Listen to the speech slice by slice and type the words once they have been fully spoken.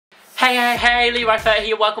Hey, WiFi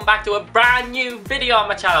here, welcome back to a brand new video on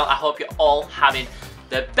my channel. I hope you're all having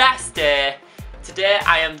the best day. Today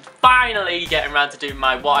I am finally getting around to doing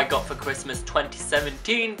my what I got for Christmas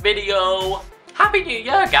 2017 video. Happy New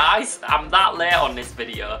Year, guys. I'm that late on this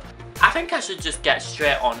video. I think I should just get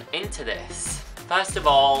straight on into this. First of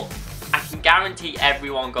all, I can guarantee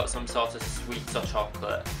everyone got some sort of sweets or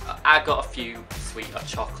chocolate. I got a few sweet or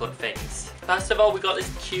chocolate things. First of all, we got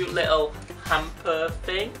this cute little hamper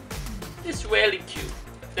thing. It's really cute.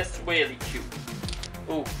 It's really cute.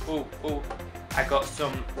 Ooh. I got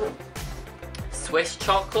some Swiss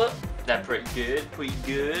chocolate. They're pretty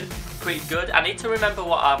good. I need to remember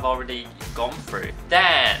what I've already gone through.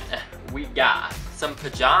 Then we got some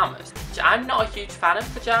pajamas. I'm not a huge fan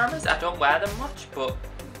of pajamas. I don't wear them much, but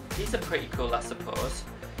these are pretty cool, I suppose.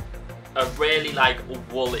 A really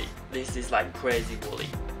woolly. This is like crazy woolly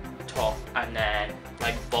top, and then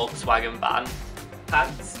like Volkswagen van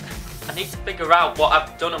pants. I need to figure out what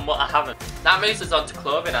I've done and what I haven't. That moves us on to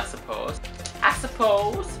clothing, I suppose.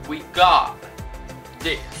 We got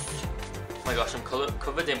this. Oh my gosh, I'm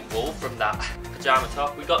covered in wool from that pajama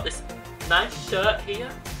top. We got this nice shirt here.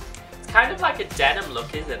 It's kind of like a denim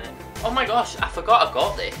look, isn't it? Oh my gosh, I forgot I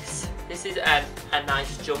got this. This is a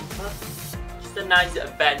nice jumper. Just a nice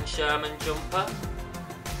Ben Sherman jumper.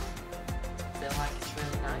 I feel like it's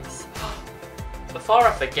really nice. Before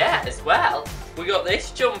I forget as well, we got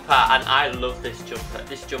this jumper, and I love this jumper.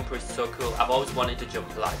 This jumper is so cool. I've always wanted a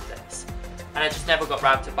jumper like this, and I just never got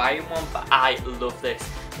round to buying one, but I love this.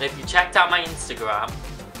 And if you checked out my Instagram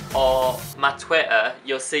or my Twitter,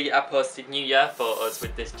 you'll see I posted New Year photos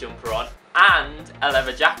with this jumper on and a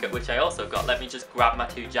leather jacket, which I also got. Let me just grab my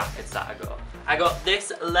two jackets that I got. I got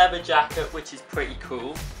this leather jacket, which is pretty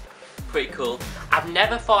cool. I've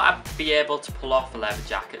never thought I'd be able to pull off a leather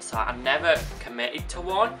jacket, so I've never committed to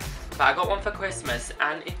one. But I got one for Christmas,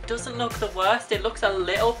 and it doesn't look the worst. It looks a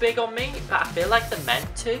little big on me, but I feel like they're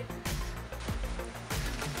meant to.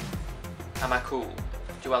 Am I cool?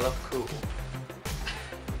 Do I look cool?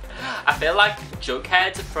 I feel like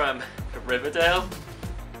Jughead from Riverdale.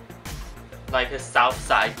 Like a South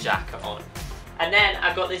Side jacket on. And then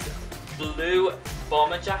I got this blue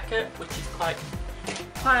bomber jacket, which is quite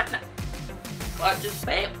just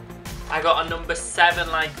bam. I got a number 7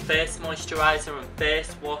 face moisturiser and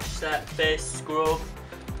face wash set, face scrub.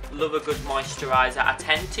 Love a good moisturiser. I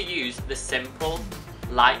tend to use the simple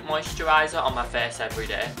light moisturiser on my face every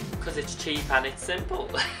day because it's cheap and it's simple.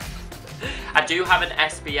 I do have an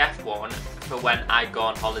SPF one for when I go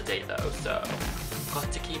on holiday though, so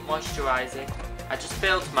got to keep moisturising. I just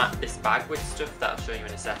filled this bag with stuff that I'll show you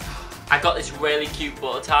in a sec. I got this really cute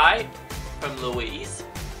bow tie from Louise,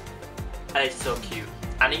 and it's so cute.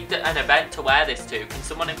 I need an event to wear this to. Can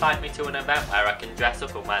someone invite me to an event where I can dress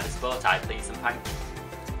up and wear this bow tie, please, and thank you.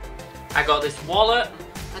 I got this wallet.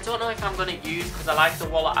 I don't know if I'm going to use, because I like the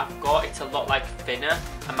wallet I've got. It's a lot thinner,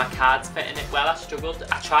 and my cards fit in it well.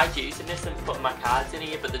 I tried using this and putting my cards in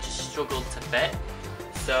here, but they just struggled to fit.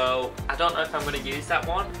 So I don't know if I'm going to use that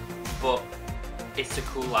one, but it's a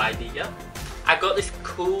cool idea. I got this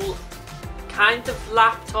cool kind of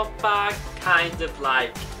laptop bag, kind of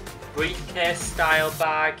briefcase style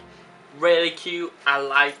bag. Really cute. I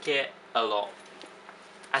like it a lot.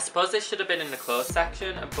 I suppose this should have been in the clothes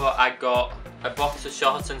section, but I got a box of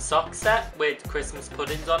shorts and socks set with Christmas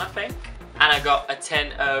puddings on, I think. And I got a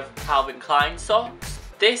tin of Calvin Klein socks.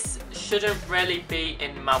 This shouldn't really be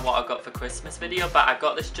in my what I got for Christmas video, but I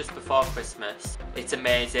got this just before Christmas. It's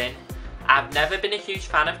amazing. I've never been a huge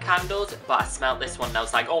fan of candles, but I smelled this one and I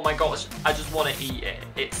was like, oh my gosh, I just want to eat it.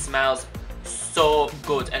 It smells so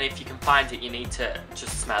good, and if you can find it, you need to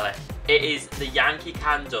just smell it. It is the Yankee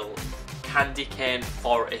Candle Candy Cane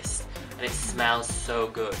Forest, and it smells so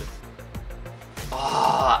good.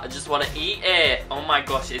 Oh, I just want to eat it. Oh my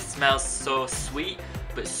gosh, it smells so sweet,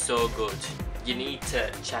 but so good. You need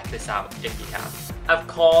to check this out if you can. Of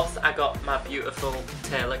course, I got my beautiful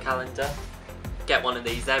Taylor calendar. Get one of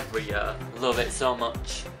these every year. Love it so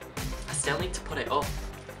much. I still need to put it up.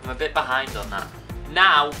 I'm a bit behind on that.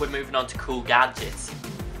 Now we're moving on to cool gadgets.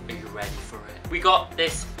 Are you ready for it? We got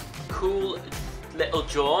this cool little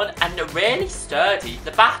drone, and they're really sturdy.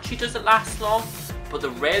 The battery doesn't last long, but they're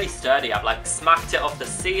really sturdy. I've smacked it off the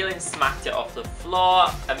ceiling, smacked it off the floor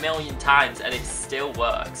a million times, and it still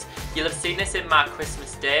works. You'll have seen this in my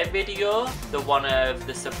Christmas Day video, the one of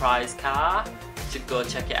the surprise car. Should go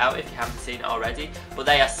check it out if you haven't seen it already. But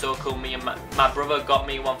they are so cool. Me and my brother got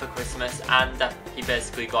me one for Christmas, and he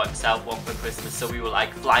basically got himself one for Christmas, so we were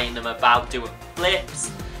flying them about, doing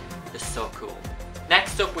flips. They're so cool.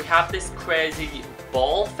 Next up, we have this crazy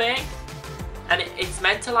ball thing, and it's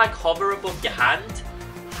meant to hover above your hand.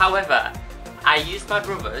 However, I used my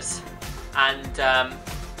brother's and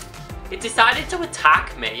it decided to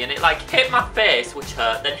attack me, and it like hit my face, which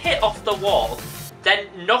hurt, then hit off the wall, then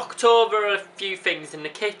knocked over a few things in the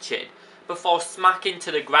kitchen before smacking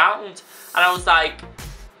to the ground. And I was like,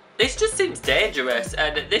 this just seems dangerous,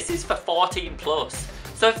 and this is for 14 plus.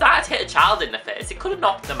 So if that had hit a child in the face, it could have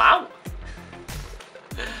knocked them out.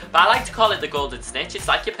 But I like to call it the golden snitch. It's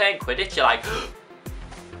like you're playing Quidditch, you're like,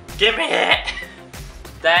 give me it!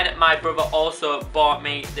 Then my brother also bought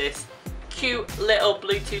me this cute little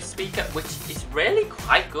Bluetooth speaker, which is really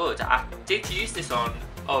quite good. I did use this on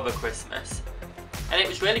over Christmas, and it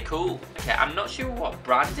was really cool. Okay, I'm not sure what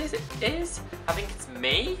brand it is. I think it's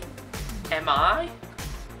M-I.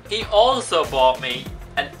 He also bought me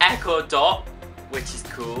an Echo Dot, which is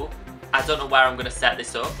cool. I don't know where I'm going to set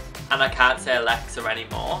this up, and I can't say Alexa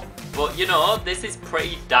anymore. But you know, this is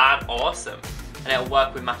pretty darn awesome. And it'll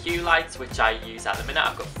work with my Hue lights, which I use at the minute.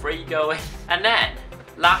 I've got 3 going. And then,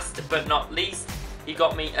 last but not least, he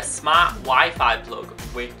got me a smart Wi-Fi plug,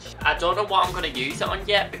 which I don't know what I'm going to use it on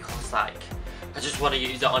yet, because like, I just want to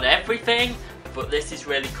use it on everything. But this is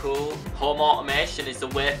really cool. Home automation is the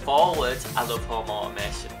way forward. I love home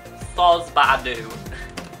automation. Soz, but I do.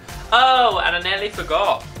 Oh, and I nearly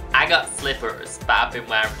forgot. I got slippers, but I've been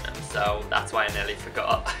wearing them, so that's why I nearly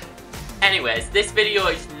forgot. Anyways, this video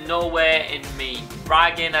is nowhere in me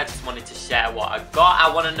bragging. I just wanted to share what I got.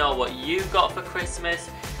 I want to know what you got for Christmas.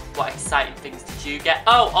 What exciting things did you get?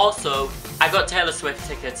 Oh, also, I got Taylor Swift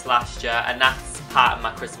tickets last year, and that's part of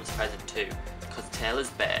my Christmas present too, because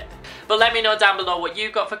Taylor's bit. But let me know down below what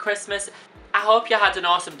you got for Christmas. I hope you had an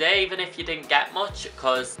awesome day, even if you didn't get much,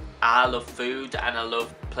 because I love food and I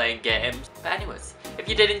love playing games. But anyways, if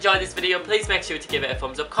you did enjoy this video, please make sure to give it a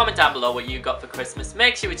thumbs up. Comment down below what you got for Christmas.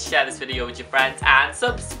 Make sure to share this video with your friends and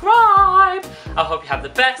subscribe. I hope you have the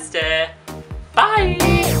best day.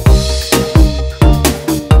 Bye!